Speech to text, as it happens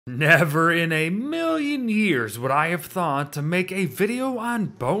Never in a million years would I have thought to make a video on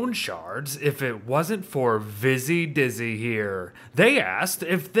bone shards if it wasn't for Vizzy Dizzy here. They asked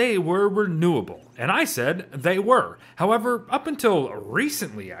if they were renewable, and I said they were. However, up until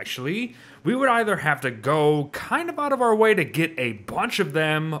recently actually, we would either have to go kind of out of our way to get a bunch of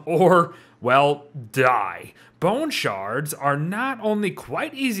them or, well, die. Bone shards are not only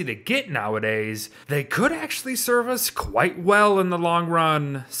quite easy to get nowadays, they could actually serve us quite well in the long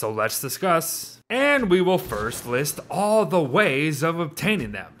run, so let's discuss. And we will first list all the ways of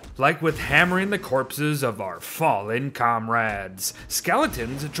obtaining them, like with hammering the corpses of our fallen comrades.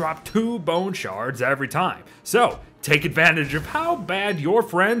 Skeletons drop 2 bone shards every time, so take advantage of how bad your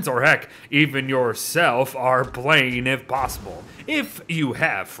friends, or heck, even yourself, are playing if possible. If you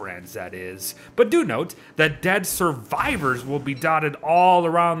have friends, that is. But do note that dead survivors will be dotted all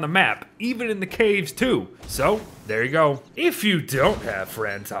around the map, even in the caves too. So, there you go. If you don't have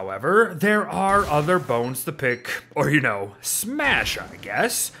friends, however, there are other bones to pick. Or, smash, I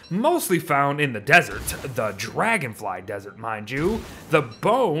guess. Mostly found in the desert, the Dragonfly Desert, mind you. The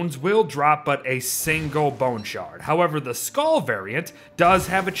bones will drop but a single bone shard. However, the skull variant does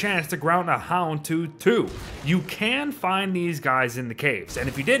have a chance to ground a houndtooth too. You can find these guys in the caves, and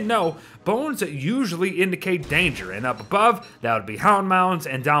if you didn't know, bones usually indicate danger, and up above, that would be hound mounds,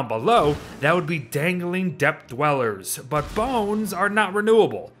 and down below, that would be dangling depth dwellers. But bones are not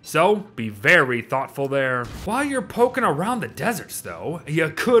renewable, so be very thoughtful there. While you're poking around the deserts though, you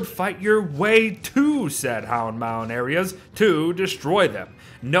could fight your way to said hound mound areas to destroy them.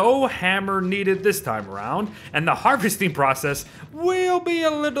 No hammer needed this time around, and the harvesting process will be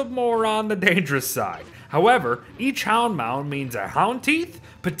a little more on the dangerous side. However, each hound mound means a hound teeth,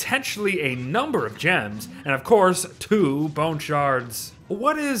 potentially a number of gems, and of course, 2 bone shards.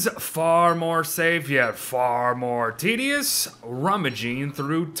 What is far more safe yet far more tedious? Rummaging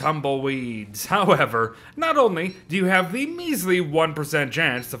through tumbleweeds. However, not only do you have the measly 1%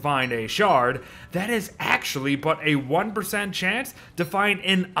 chance to find a shard, that is actually but a 1% chance to find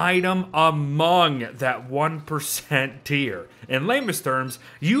an item among that 1% tier. In lamest terms,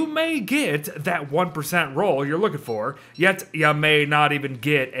 you may get that 1% roll you're looking for, yet you may not even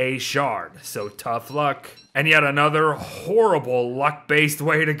get a shard, so tough luck. And yet another horrible luck-based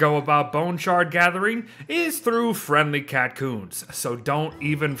way to go about bone shard gathering is through friendly catcoons, so don't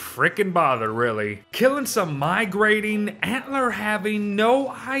even frickin' bother really. Killing some migrating, antler-having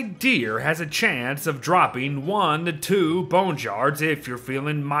no-eye deer has a chance of dropping 1 to 2 bone shards if you're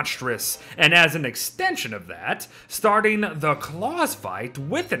feeling monstrous. And as an extension of that, starting the claws fight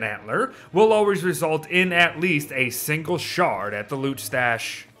with an antler will always result in at least a single shard at the loot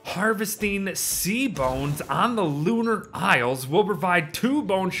stash. Harvesting sea bones on the Lunar Isles will provide 2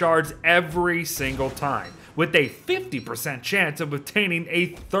 bone shards every single time, with a 50% chance of obtaining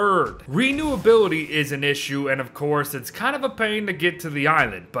a 3rd. Renewability is an issue, and of course it's kind of a pain to get to the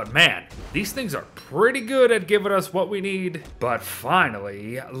island, but man, these things are pretty good at giving us what we need. But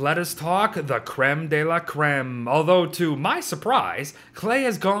finally, let us talk the creme de la creme. Although to my surprise, Clay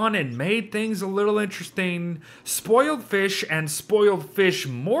has gone and made things a little interesting. Spoiled fish and spoiled fish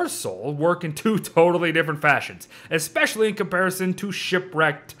morsel work in 2 totally different fashions, especially in comparison to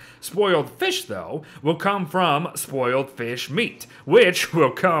shipwrecked. Spoiled fish, though, will come from spoiled fish meat, which will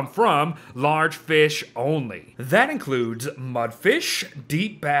come from large fish only. That includes mudfish,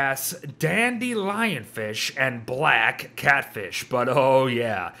 deep bass, dandelion fish, and black catfish. But oh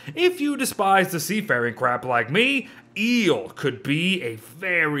yeah, if you despise the seafaring crap like me, eel could be a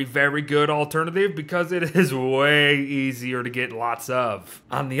very, very good alternative because it is way easier to get lots of.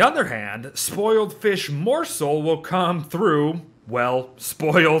 On the other hand, spoiled fish morsel will come through, well,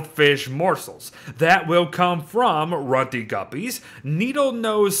 spoiled fish morsels. That will come from runty guppies,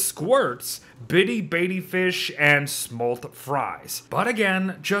 needle-nosed squirts, bitty baity fish, and smolt fries. But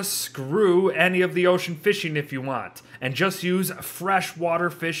again, just screw any of the ocean fishing if you want, and just use freshwater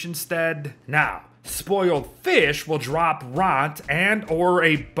fish instead. Now, spoiled fish will drop rot and or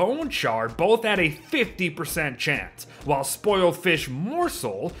a bone shard both at a 50% chance, while spoiled fish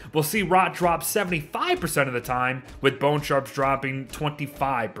morsel will see rot drop 75% of the time, with bone shards dropping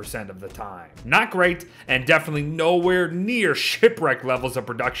 25% of the time. Not great, and definitely nowhere near shipwreck levels of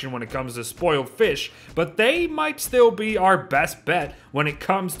production when it comes to spoiled fish, but they might still be our best bet when it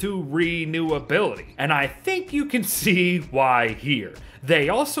comes to renewability. And I think you can see why here. They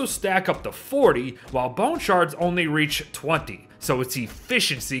also stack up to 40, while bone shards only reach 20. so it's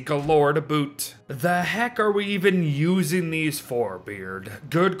efficiency galore to boot. The heck are we even using these for, Beard?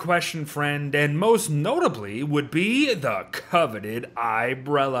 Good question, friend, and most notably would be the coveted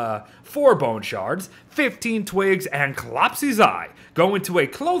Eyebrella. 4 bone shards, 15 twigs, and Clopsy's eye go into a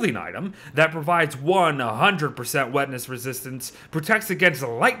clothing item that provides 100% wetness resistance, protects against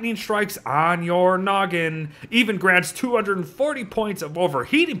lightning strikes on your noggin, even grants 240 points of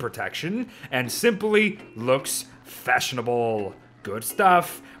overheating protection, and simply looks fashionable. Good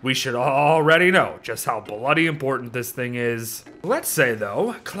stuff. We should already know just how bloody important this thing is. Let's say,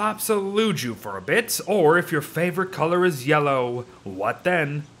 though, Clops elude you for a bit, or if your favorite color is yellow, what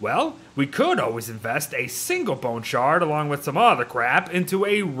then? Well, we could always invest a single bone shard along with some other crap into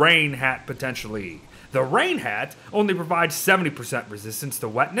a rain hat potentially. The rain hat only provides 70% resistance to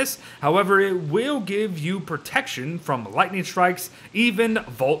wetness, however it will give you protection from lightning strikes, even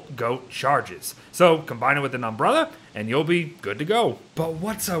Volt Goat charges. So combine it with an umbrella and you'll be good to go. But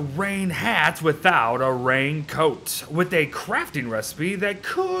what's a rain hat without a rain coat? With a crafting recipe that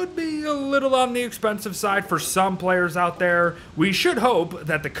could be a little on the expensive side for some players out there, we should hope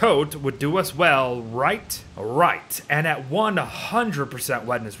that the coat would do us well, right? Right, and at 100%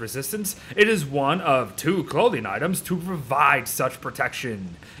 wetness resistance, it is one of 2 clothing items to provide such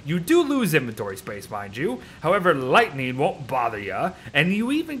protection. You do lose inventory space, mind you, however lightning won't bother ya, and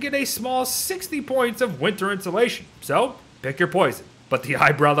you even get a small 60 points of winter insulation, so pick your poison. But the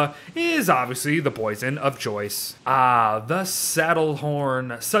Eyebrella is obviously the poison of choice. Ah, the saddle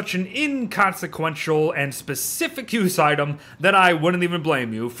horn. Such an inconsequential and specific use item that I wouldn't even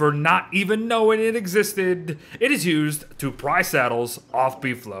blame you for not even knowing it existed. It is used to pry saddles off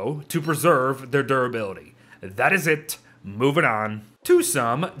beefalo to preserve their durability. That is it. Moving on to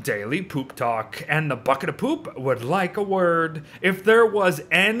some daily poop talk, and the bucket of poop would like a word. If there was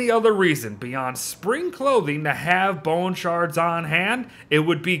any other reason beyond spring clothing to have bone shards on hand, it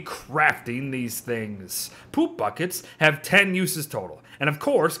would be crafting these things. Poop buckets have 10 uses total, and of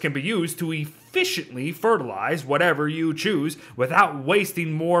course can be used to efficiently fertilize whatever you choose without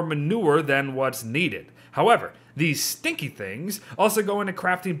wasting more manure than what's needed. However, these stinky things also go into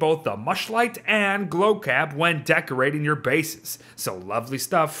crafting both the mushlight and glow cap when decorating your bases. So lovely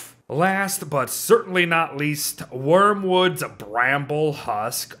stuff. Last but certainly not least, Wormwood's Bramble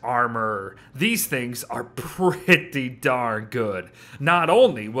Husk Armor. These things are pretty darn good. Not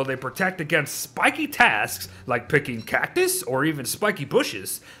only will they protect against spiky tasks like picking cactus or even spiky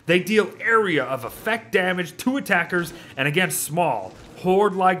bushes, they deal area of effect damage to attackers, and against small,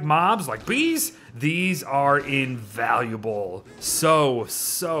 horde-like mobs like bees, these are invaluable. So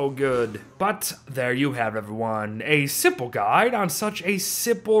good. But there you have it, everyone. A simple guide on such a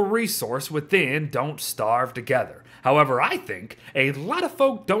simple resource within Don't Starve Together. However, I think a lot of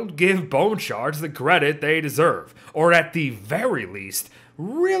folk don't give bone shards the credit they deserve, or at the very least,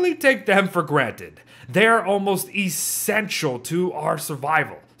 really take them for granted. They're almost essential to our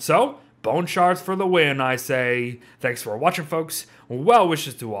survival. So, bone shards for the win, I say. Thanks for watching, folks. Well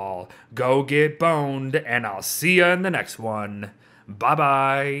wishes to all. Go get boned, and I'll see ya in the next one.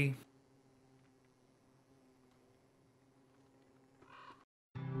 Bye-bye.